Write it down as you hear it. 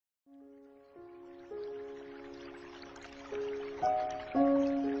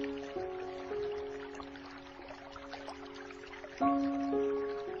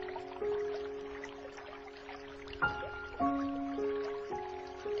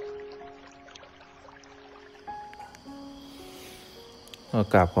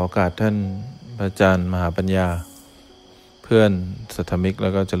กราบขอโอกาสท่านพระอาจารย์มหาปัญญาเพื่อนสัทธมิกแล้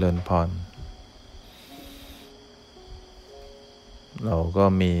วก็เจริญพรเราก็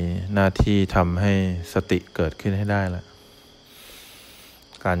มีหน้าที่ทำให้สติเกิดขึ้นให้ได้ละ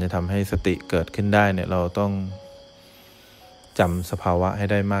การจะทำให้สติเกิดขึ้นได้เนี่ยเราต้องจำสภาวะให้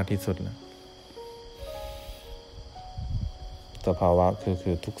ได้มากที่สุดแล้วสภาวะ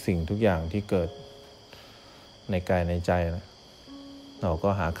คือทุกสิ่งทุกอย่างที่เกิดในกายในใจนะเราก็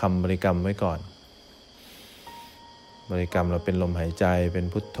หาคำบริกรรมไว้ก่อนบริกรรมเราเป็นลมหายใจเป็น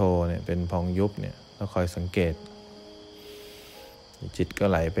พุทโธเนี่ยเป็นพองยุบเนี่ยเราคอยสังเกตจิตก็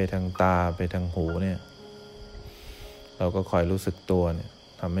ไหลไปทางตาไปทางหูเนี่ยเราก็คอยรู้สึกตัวเนี่ย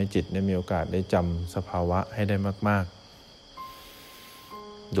ทำให้จิตได้มีโอกาสได้จำสภาวะให้ได้มาก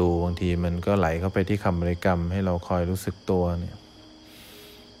ๆดูบางทีมันก็ไหลเข้าไปที่คำบริกรรมให้เราคอยรู้สึกตัวเนี่ย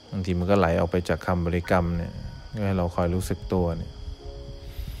บางทีมันก็ไหลออกไปจากคำบริกรรมเนี่ยให้เราคอยรู้สึกตัวเนี่ย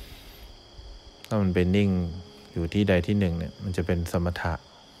ถ้ามันเป็นนิ่งอยู่ที่ใดที่หนึ่งเนี่ยมันจะเป็นสมถะ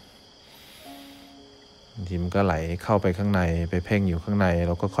บางทีมันก็ไหลเข้าไปข้างในไปเพ่งอยู่ข้างในเ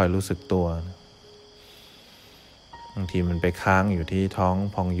ราก็คอยรู้สึกตัวบางทีมันไปค้างอยู่ที่ท้อง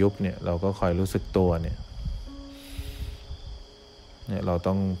พองยุบเนี่ยเราก็คอยรู้สึกตัวเนี่ยเรา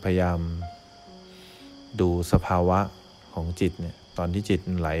ต้องพยายามดูสภาวะของจิตเนี่ยตอนที่จิต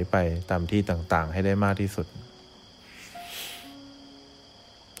ไหลไปตามที่ต่างๆให้ได้มากที่สุด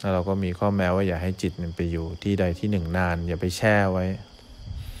แล้วเราก็มีข้อแม้ว่าอย่าให้จิตมันไปอยู่ที่ใดที่หนึ่งนานอย่าไปแช่ไว้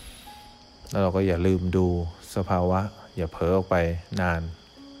แล้วเราก็อย่าลืมดูสภาวะอย่าเผลอออกไปนาน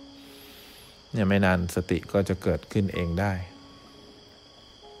เนี่ยไม่นานสติก็จะเกิดขึ้นเองได้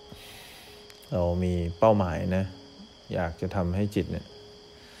เรามีเป้าหมายนะอยากจะทำให้จิตเนี่ย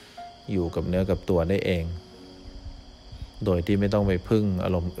อยู่กับเนื้อกับตัวได้เองโดยที่ไม่ต้องไปพึ่งอา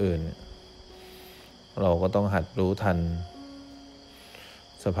รมณ์อื่นเราก็ต้องหัดรู้ทัน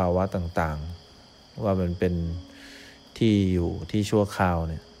สภาวะต่างๆว่ามันเป็นที่อยู่ที่ชั่วคราว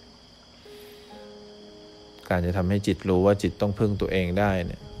เนี่ยการจะทำให้จิตรู้ว่าจิตต้องพึ่งตัวเองได้เ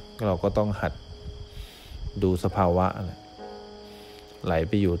นี่ยเราก็ต้องหัดดูสภาวะไหลไ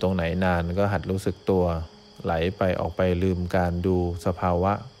ปอยู่ตรงไหนนานก็หัดรู้สึกตัวไหลไปออกไปลืมการดูสภาว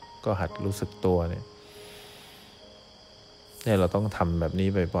ะก็หัดรู้สึกตัวเนี่ยเราต้องทำแบบนี้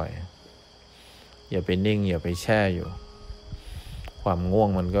บ่อยๆอย่าไปนิ่งอย่าไปแช่อยู่ความง่วง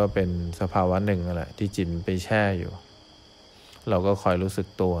มันก็เป็นสภาวะหนึ่งแหละที่จิตไปแช่อยู่เราก็คอยรู้สึก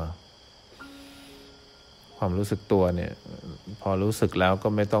ตัวความรู้สึกตัวเนี่ยพอรู้สึกแล้วก็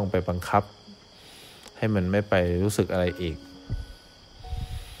ไม่ต้องไปบังคับให้มันไม่ไปรู้สึกอะไรอีก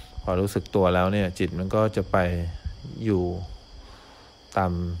พอรู้สึกตัวแล้วเนี่ยจิตมันก็จะไปอยู่ตา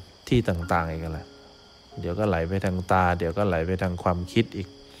มที่ต่างๆอีกแหละเดี๋ยวก็ไหลไปทางตาเดี๋ยวก็ไหลไปทางความคิดอีก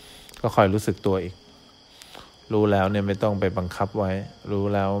ก็คอยรู้สึกตัวอีกรู้แล้วเนี่ยไม่ต้องไปบังคับไว้รู้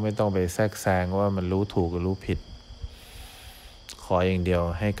แล้วไม่ต้องไปแทรกแซงว่ามันรู้ถูกหรือรู้ผิดขออย่างเดียว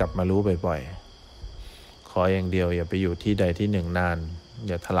ให้กลับมารู้บ่อยๆขออย่างเดียวอย่าไปอยู่ที่ใดที่หนึ่งนานอ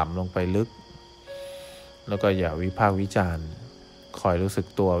ย่าถลำลงไปลึกแล้วก็อย่าวิพากษ์วิจารณ์คอยรู้สึก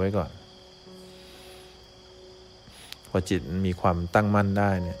ตัวไว้ก่อนพอจิตมีความตั้งมั่นได้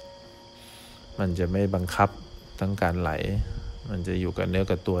เนี่ยมันจะไม่บังคับทั้งการไหลมันจะอยู่กับเนื้อ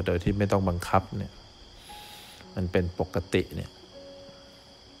กับตัวโดยที่ไม่ต้องบังคับเนี่ยมันเป็นปกติเนี่ย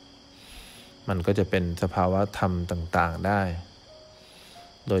มันก็จะเป็นสภาวะธรรมต่างๆได้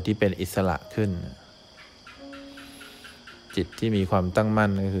โดยที่เป็นอิสระขึ้นจิตที่มีความตั้งมั่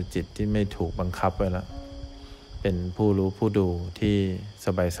นก็คือจิตที่ไม่ถูกบังคับไว้แล้วเป็นผู้รู้ผู้ดูที่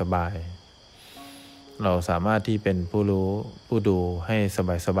สบายๆเราสามารถที่เป็นผู้รู้ผู้ดูให้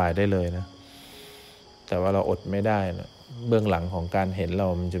สบายๆได้เลยนะแต่ว่าเราอดไม่ได้นะเบื้องหลังของการเห็นเรา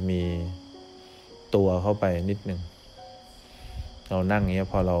มันจะมีตัวเข้าไปนิดนึงเรานั่งอย่างเงี้ย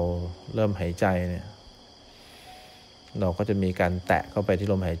พอเราเริ่มหายใจเนี่ยเราก็จะมีการแตะเข้าไปที่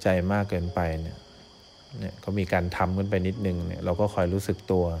ลมหายใจมากเกินไปเนี่ยก็มีการทำขึ้นไปนิดนึงเนี่ยเราก็คอยรู้สึก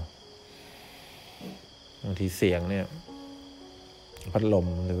ตัวบางทีเสียงเนี่ยพัดลม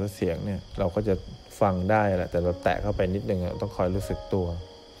หรือว่าเสียงเนี่ยเราก็จะฟังได้แหละแต่เราแตะเข้าไปนิดนึงต้องคอยรู้สึกตัว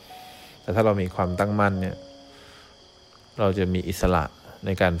แต่ถ้าเรามีความตั้งมั่นเนี่ยเราจะมีอิสระใน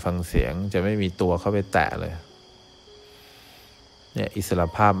การฟังเสียงจะไม่มีตัวเข้าไปแตะเลยเนี่ยอิสระ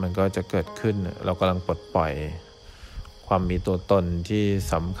ภาพมันก็จะเกิดขึ้นเรากำลังปลดปล่อยความมีตัวตนที่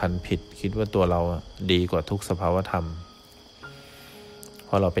สำคัญผิดคิดว่าตัวเราดีกว่าทุกสภาวธรรมพ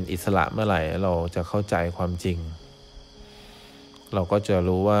อเราเป็นอิสระเมื่อไหร่เราจะเข้าใจความจริงเราก็จะ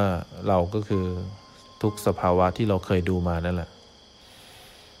รู้ว่าเราก็คือทุกสภาวะที่เราเคยดูมานั่นแหละ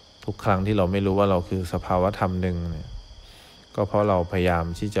ทุกครั้งที่เราไม่รู้ว่าเราคือสภาวธรรมหนึ่งเนี่ยก็เพราะเราพยายาม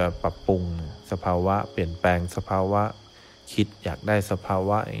ที่จะปรับปรุงสภาวะเปลี่ยนแปลงสภาวะ คิดอยากได้สภาว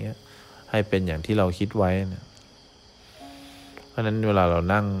ะอย่างเงี้ยให้เป็นอย่างที่เราคิดไว้นะเพราะฉะนั้นเวลาเรา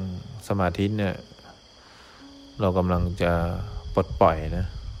นั่งสมาธิเนี่ยเรากำลังจะปลดปล่อยนะ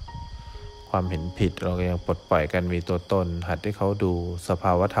ความเห็นผิดเราก็ยังปลดปล่อยกันมีตัวตนหัดให้เขาดูสภ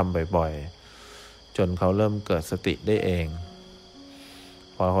าวะธรรมบ่อยๆจนเขาเริ่มเกิดสติได้เอง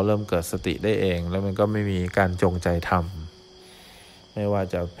พอเขาเริ่มเกิดสติได้เองแล้วมันก็ไม่มีการจงใจทำไม่ว่า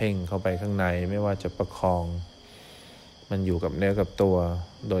จะเพ่งเข้าไปข้างในไม่ว่าจะประคองมันอยู่กับเนื้อกับตัว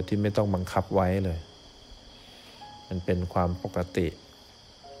โดยที่ไม่ต้องบังคับไว้เลยมันเป็นความปกติ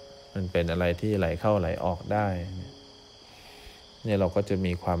มันเป็นอะไรที่ไหลเข้าไหลออกได้เนี่ยเราก็จะ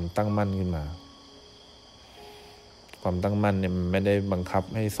มีความตั้งมั่นขึ้นมาความตั้งมั่นเนี่ยมันไม่ได้บังคับ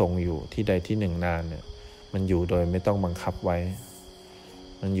ให้ทรงอยู่ที่ใดที่หนึ่งนานเนี่ยมันอยู่โดยไม่ต้องบังคับไว้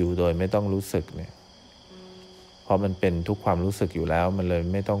มันอยู่โดยไม่ต้องรู้สึกเนี่ยเพราะมันเป็นทุกความรู้สึกอยู่แล้วมันเลย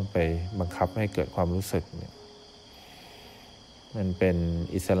ไม่ต้องไปบังคับให้เกิดความรู้สึกเนี่ยมันเป็น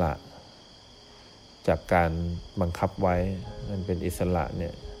อิสระจากการบังคับไว้มันเป็นอิสระเนี่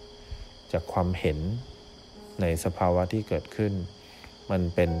ยจากความเห็นในสภาวะที่เกิดขึ้นมัน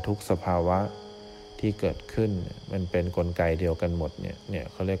เป็นทุกสภาวะที่เกิดขึ้นมันเป็นกลไกเดียวกันหมดเนี่ย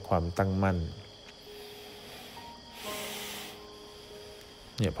เขาเรียกความตั้งมั่น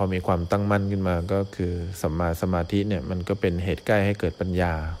เนี่ยพอมีความตั้งมั่นขึ้นมาก็คือสัมมาสมาธิเนี่ยมันก็เป็นเหตุใกล้ให้เกิดปัญญ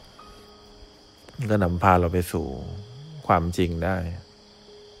าก็นำพาเราไปสู่ความจริงได้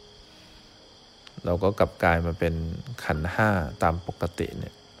เราก็กลับกลายมาเป็นขันธ์ห้าตามปกติเนี่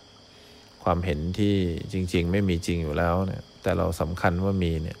ยความเห็นที่จริงๆไม่มีจริงอยู่แล้วเนี่ยแต่เราสำคัญว่า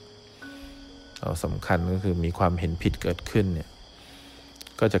มีเนี่ยเราสำคัญก็คือมีความเห็นผิดเกิดขึ้นเนี่ย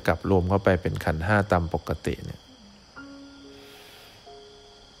ก็จะกลับรวมเข้าไปเป็นขันธ์ห้าตามปกติเนี่ย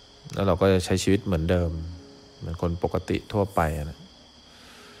แล้วเราก็จะใช้ชีวิตเหมือนเดิมเหมือนคนปกติทั่วไปนะ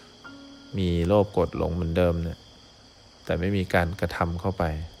มีโลภโกรธหลงเหมือนเดิมเนี่ยแต่ไม่มีการกระทำเข้าไป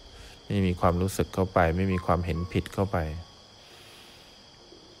ไม่มีความรู้สึกเข้าไปไม่มีความเห็นผิดเข้าไป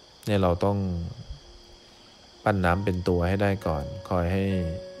เนี่ยเราต้องปั้นน้ำเป็นตัวให้ได้ก่อนคอยให้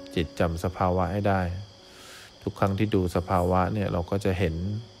จิตจำสภาวะให้ได้ทุกครั้งที่ดูสภาวะเนี่ยเราก็จะเห็น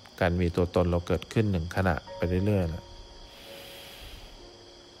การมีตัวตนเราเกิดขึ้นหนึ่งขณะไปเรื่อยๆนะ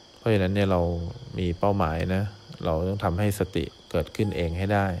เพราะฉะนั้นเนี่ยเรามีเป้าหมายนะเราต้องทำให้สติเกิดขึ้นเองให้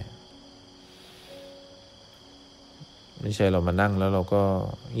ได้ไม่ใช่เรามานั่งแล้วเราก็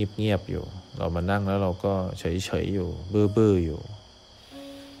เงียบๆอยู่เรามานั่งแล้วเราก็เฉยๆอยู่บื้อๆอยู่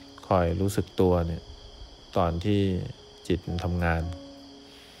คอยรู้สึกตัวเนี่ยตอนที่จิตมันทำงาน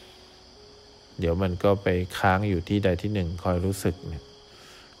เดี๋ยวมันก็ไปค้างอยู่ที่ใดที่หนึ่งคอยรู้สึกเนี่ย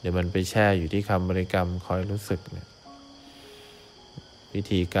เดี๋ยวมันไปแช่อยู่ที่คำบริกรรมคอยรู้สึกเนี่ยวิ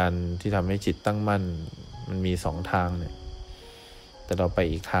ธีการที่ทำให้จิตตั้งมั่นมันมีสองทางเนี่ยแต่เราไป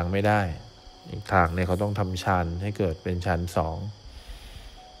อีกทางไม่ได้อีกทางเนี่ยเขาต้องทำฌานให้เกิดเป็นฌานสอง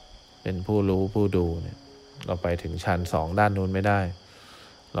เป็นผู้รู้ผู้ดูเนี่ยเราไปถึงฌานสองด้านนู้นไม่ได้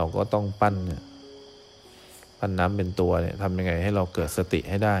เราก็ต้องปั้นน้ำเป็นตัวเนี่ยทำยังไงให้เราเกิดสติ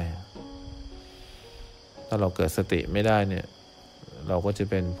ให้ได้ถ้าเราเกิดสติไม่ได้เนี่ยเราก็จะ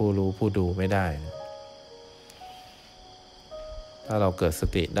เป็นผู้รู้ผู้ดูไม่ได้ถ้าเราเกิดส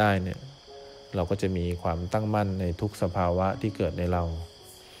ติได้เนี่ยเราก็จะมีความตั้งมั่นในทุกสภาวะที่เกิดในเรา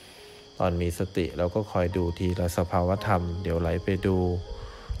ตอนมีสติเราก็คอยดูทีละสภาวะธรรมเดี๋ยวไหลไปดู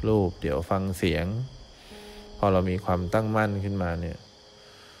รูปเดี๋ยวฟังเสียงพอเรามีความตั้งมั่นขึ้นมาเนี่ย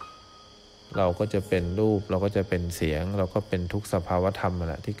เราก็จะเป็นรูปเราก็จะเป็นเสียงเราก็เป็นทุกสภาวะธรรม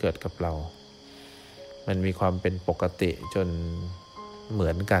แหละที่เกิดกับเรามันมีความเป็นปกติจนเหมื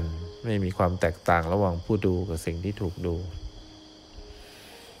อนกันไม่มีความแตกต่างระหว่างผู้ดูกับสิ่งที่ถูกดู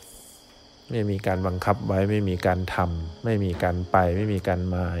ไม่มีการบังคับไว้ไม่มีการทำไม่มีการไปไม่มีการ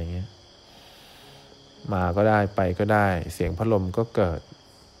มาอย่างเงี้ยมาก็ได้ไปก็ได้เสียงพัดลมก็เกิด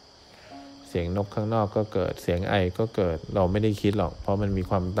เสียงนกข้างนอกก็เกิดเสียงไอก็เกิดเราไม่ได้คิดหรอกเพราะมันมี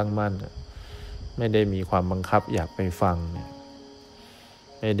ความตั้งมั่นไม่ได้มีความบังคับอยากไปฟัง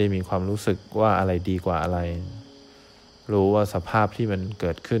ไม่ได้มีความรู้สึกว่าอะไรดีกว่าอะไรรู้ว่าสภาพที่มันเ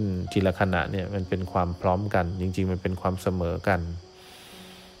กิดขึ้นทีละขณะเนี่ยมันเป็นความพร้อมกันจริงๆมันเป็นความเสมอกัน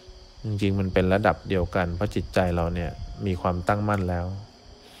จริงๆมันเป็นระดับเดียวกันเพราะจิตใจเราเนี่ยมีความตั้งมั่นแล้ว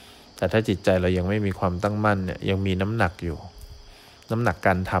แต่ถ้าจิตใจเรายังไม่มีความตั้งมั่นเนี่ยยังมีน้ำหนักอยู่น้ำหนักก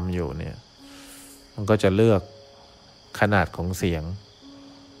ารทำอยู่เนี่ยมันก็จะเลือกขนาดของเสียง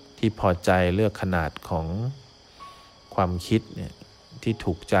ที่พอใจเลือกขนาดของความคิดเนี่ยที่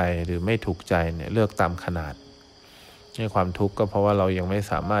ถูกใจหรือไม่ถูกใจเนี่ยเลือกตามขนาดในความทุกข์ก็เพราะว่าเรายังไม่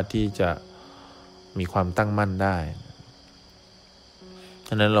สามารถที่จะมีความตั้งมั่นได้ฉ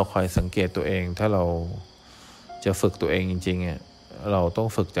ะนั้นเราคอยสังเกตตัวเองถ้าเราจะฝึกตัวเองจริงๆเราต้อง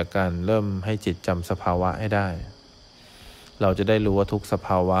ฝึกจากการเริ่มให้จิตจำสภาวะให้ได้ เราจะได้รู้ว่าทุกสภ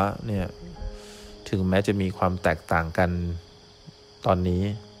าวะเนี่ยถึงแม้จะมีความแตกต่างกันตอนนี้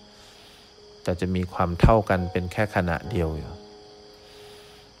แต่จะมีความเท่ากันเป็นแค่ขณะเดียวอยู่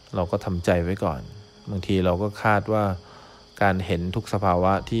เราก็ทำใจไว้ก่อนบางทีเราก็คาดว่าการเห็นทุกสภาว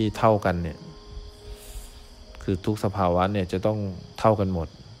ะที่เท่ากันเนี่ยคือทุกสภาวะเนี่ยจะต้องเท่ากันหมด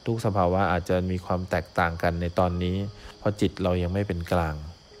ทุกสภาวะอาจจะมีความแตกต่างกันในตอนนี้เพราะจิตเรายังไม่เป็นกลาง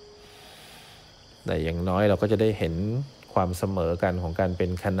แต่อย่างน้อยเราก็จะได้เห็นความเสมอกันของการเป็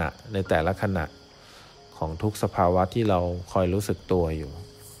นขณะในแต่ละขณะของทุกสภาวะที่เราคอยรู้สึกตัวอยู่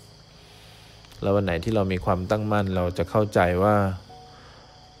แล้ววันไหนที่เรามีความตั้งมั่นเราจะเข้าใจว่า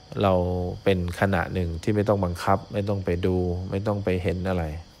เราเป็นขณะหนึ่งที่ไม่ต้องบังคับไม่ต้องไปดูไม่ต้องไปเห็นอะไร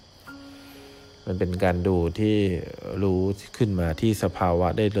มันเป็นการดูที่รู้ขึ้นมาที่สภาวะ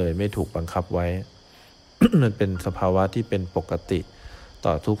ได้เลยไม่ถูกบังคับไว้ มันเป็นสภาวะที่เป็นปกติต่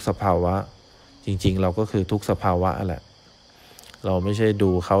อทุกสภาวะจริงๆเราก็คือทุกสภาวะแหละเราไม่ใช่ดู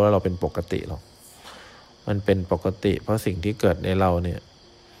เขาแล้วเราเป็นปกติหรอกมันเป็นปกติเพราะสิ่งที่เกิดในเราเนี่ย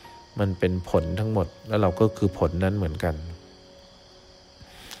มันเป็นผลทั้งหมดแล้วเราก็คือผลนั้นเหมือนกัน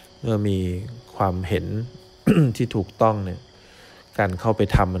เมื่อมีความเห็น ที่ถูกต้องเนี่ยการเข้าไป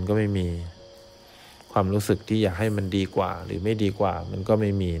ทำมันก็ไม่มีความรู้สึกที่อยากให้มันดีกว่าหรือไม่ดีกว่ามันก็ไ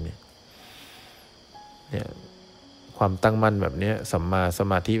ม่มีเนี่ยความตั้งมั่นแบบนี้สัมมาส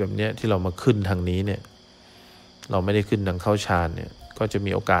มาธิแบบนี้ที่เรามาขึ้นทางนี้เนี่ยเราไม่ได้ขึ้นทางเข้าฌานเนี่ยก็จะ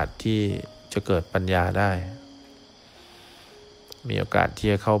มีโอกาสที่จะเกิดปัญญาได้มีโอกาสที่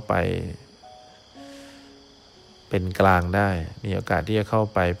จะเข้าไปเป็นกลางได้มีโอกาสที่จะเข้า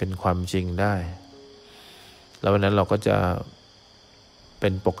ไปเป็นความจริงได้แล้ววันนั้นเราก็จะเป็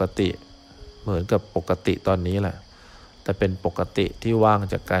นปกติเหมือนกับปกติตอนนี้แหละแต่เป็นปกติที่ว่าง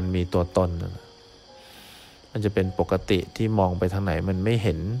จากการมีตัวตนมันจะเป็นปกติที่มองไปทางไหนมันไม่เ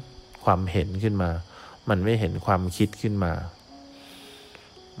ห็นความเห็นขึ้นมามันไม่เห็นความคิดขึ้นมา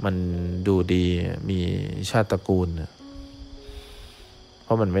มันดูดีมีชาติตระกูลเพ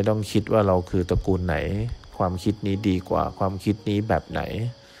ราะมันไม่ต้องคิดว่าเราคือตระกูลไหนความคิดนี้ดีกว่าความคิดนี้แบบไหน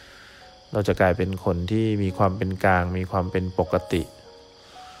เราจะกลายเป็นคนที่มีความเป็นกลางมีความเป็นปกติ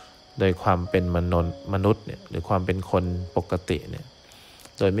โดยความเป็นมนุษย์เนี่ยหรือความเป็นคนปกติเนี่ย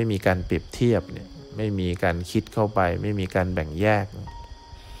โดยไม่มีการเปรียบเทียบเนี่ยไม่มีการคิดเข้าไปไม่มีการแบ่งแยก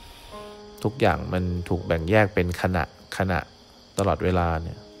ทุกอย่างมันถูกแบ่งแยกเป็นขณะตลอดเวลาเ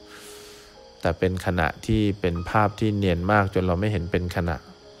นี่ยแต่เป็นขณะที่เป็นภาพที่เนียนมากจนเราไม่เห็นเป็นขณะ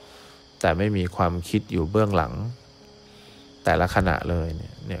แต่ไม่มีความคิดอยู่เบื้องหลังแต่ละขณะเลยเ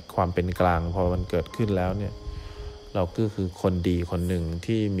นี่ยความเป็นกลางพอมันเกิดขึ้นแล้วเนี่ยเราก็คือคนดีคนหนึ่ง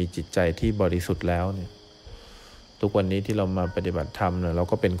ที่มีจิตใจที่บริสุทธิ์แล้วเนี่ยทุกวันนี้ที่เรามาปฏิบัติธรรมเนี่ยเรา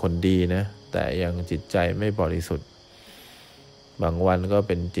ก็เป็นคนดีนะแต่ยังจิตใจไม่บริสุทธิ์บางวันก็เ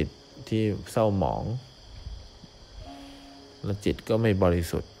ป็นจิตที่เศร้าหมองและจิตก็ไม่บริ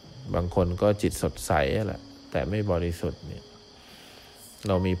สุทธิ์บางคนก็จิตสดใสแหละแต่ไม่บริสุทธิ์เนี่ยเ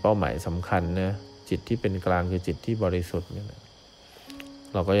รามีเป้าหมายสำคัญนะจิตที่เป็นกลางคือจิตที่บริสุทธิ์เนี่ย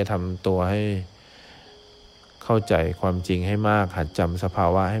เราก็จะทำตัวให้เข้าใจความจริงให้มากหัดจำสภา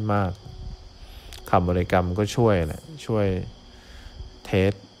วะให้มากคำบริกรรมก็ช่วยแหละช่วยเท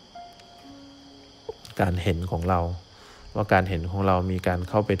สการเห็นของเราว่าการเห็นของเรามีการ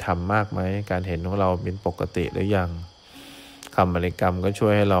เข้าไปทำมากไหมการเห็นของเราเป็นปกติหรือยังคำบริกรรมก็ช่ว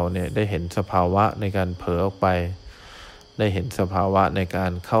ยให้เราเนี่ยได้เห็นสภาวะในการเผลอออกไปได้เห็นสภาวะในกา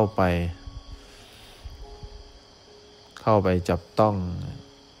รเข้าไปจับต้อง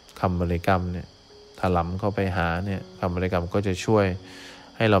คำบริกรรมเนี่ยถลำเข้าไปหาเนี่ยคำบริกรรมก็จะช่วย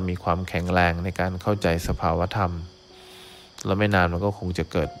ให้เรามีความแข็งแรงในการเข้าใจสภาวธรรมแล้วไม่นานมันก็คงจะ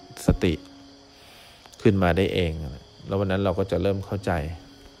เกิดสติขึ้นมาได้เองแล้ววันนั้นเราก็จะเริ่มเข้าใจ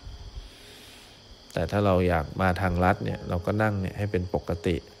แต่ถ้าเราอยากมาทางลัดเนี่ยเราก็นั่งเนี่ยให้เป็นปก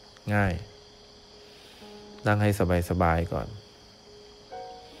ติง่ายนั่งให้สบายๆก่อน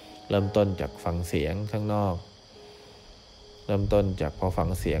เริ่มต้นจากฟังเสียงข้างนอกเริ่มต้นจากพอฟัง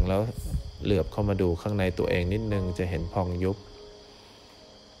เสียงแล้วเหลือบเข้ามาดูข้างในตัวเองนิดนึงจะเห็นพองยุบ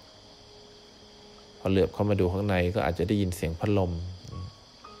พอเหลือบเข้ามาดูข้างในก็อาจจะได้ยินเสียงพัดลม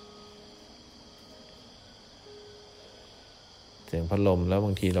แล้วบ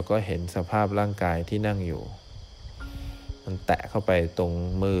างทีเราก็เห็นสภาพร่างกายที่นั่งอยู่มันแตะเข้าไปตรง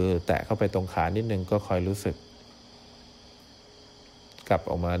มือแตะเข้าไปตรงขานิดนึงก็คอยรู้สึกกลับ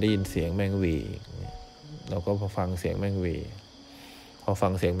ออกมาได้ยินเสียงแมงหวีเราก็พอฟังเสียงแมงหวีพอฟั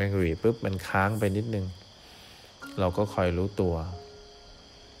งเสียงแมงหวีปุ๊บมันค้างไปนิดนึงเราก็คอยรู้ตัว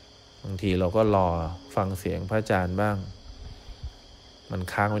บางทีเราก็รอฟังเสียงพระอาจารย์บ้างมัน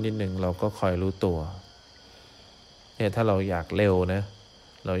ค้างไว้นิดนึงเราก็คอยรู้ตัวเนี่ยถ้าเราอยากเร็วนะ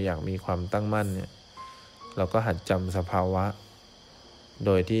เราอยากมีความตั้งมั่นเนี่ย เราก็หัดจำสภาวะโ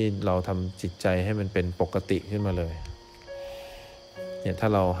ดยที่เราทำจิตใจให้มันเป็นปกติขึ้นมาเลยเนี่ยถ้า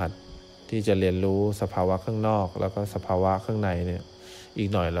เราหัดที่จะเรียนรู้สภาวะข้างนอกแล้วก็สภาวะข้างในเนี่ยอีก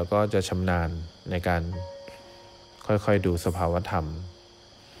หน่อยเราก็จะชำนาญในการค่อยๆดูสภาวะธรรม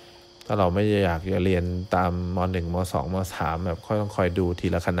ถ้าเราไม่อยากจะเรียนตามม.1 ม.2 ม.3 แบบคอยดูที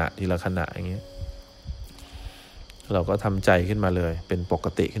ละขณะทีละขณะอย่างเงี้ยเราก็ทำใจขึ้นมาเลยเป็นปก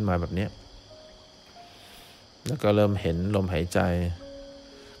ติขึ้นมาแบบนี้แล้วก็เริ่มเห็นลมหายใจ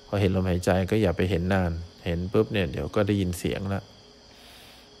พอเห็นลมหายใจก็อย่าไปเห็นนานเห็นปุ๊บเนี่ยเดี๋ยวก็ได้ยินเสียงแล้ว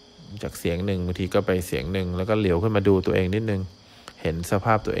จากเสียงหนึ่งบางทีก็ไปเสียงหนึ่งแล้วก็เหลียวขึ้นมาดูตัวเองนิดนึงเห็นสภ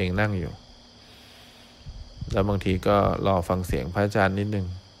าพตัวเองนั่งอยู่แล้วบางทีก็รอฟังเสียงพระอาจารย์นิดนึง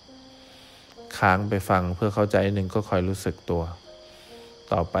ค้างไปฟังเพื่อเข้าใจนิดนึงก็คอยรู้สึกตัว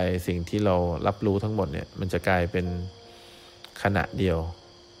ต่อไปสิ่งที่เรารับรู้ทั้งหมดเนี่ยมันจะกลายเป็นขณะเดียว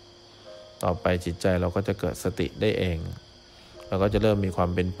ต่อไปจิตใจเราก็จะเกิดสติได้เองเราก็จะเริ่มมีความ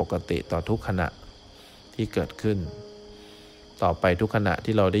เป็นปกติต่อทุกขณะที่เกิดขึ้นต่อไปทุกขณะ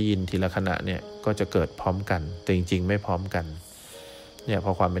ที่เราได้ยินทีละขณะเนี่ยก็จะเกิดพร้อมกันแต่จริงๆไม่พร้อมกันเนี่ยพ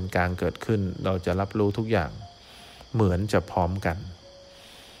อความเป็นกลางเกิดขึ้นเราจะรับรู้ทุกอย่างเหมือนจะพร้อมกัน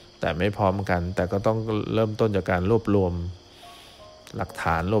แต่ไม่พร้อมกันแต่ก็ต้องเริ่มต้นจากการรวบรวมหลักฐ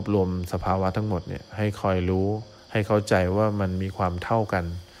านรวบรวมสภาวะทั้งหมดเนี่ยให้คอยรู้ให้เข้าใจว่ามันมีความเท่ากัน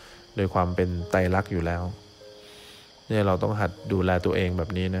โดยความเป็นไตรลักษณ์อยู่แล้วเนี่ยเราต้องหัดดูแลตัวเองแบ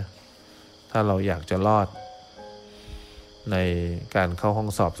บนี้นะถ้าเราอยากจะรอดในการเข้าห้อง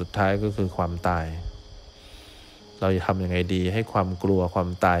สอบสุดท้ายก็คือความตายเราจะทำยังไงดีให้ความกลัวความ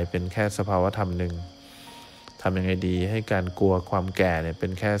ตายเป็นแค่สภาวะธรรมหนึ่งทำยังไงดีให้การกลัวความแก่เนี่ยเป็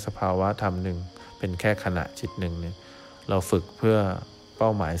นแค่สภาวะธรรมหนึ่งเป็นแค่ขณะจิตหนึ่งเนี่ยเราฝึกเพื่อเป้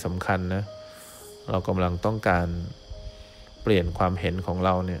าหมายสำคัญนะเรากำลังต้องการเปลี่ยนความเห็นของเร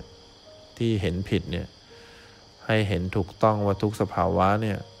าเนี่ยที่เห็นผิดเนี่ยให้เห็นถูกต้องว่าทุกสภาวะเ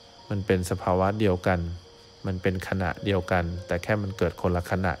นี่ยมันเป็นสภาวะเดียวกันมันเป็นขณะเดียวกันแต่แค่มันเกิดคนละ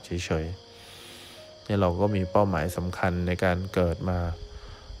ขณะเฉยๆเนี่ยเราก็มีเป้าหมายสำคัญในการเกิดมา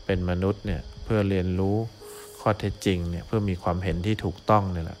เป็นมนุษย์เนี่ยเพื่อเรียนรู้ข้อเท็จจริงเนี่ยเพื่อมีความเห็นที่ถูกต้อง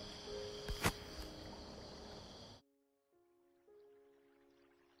เนี่ยแหละ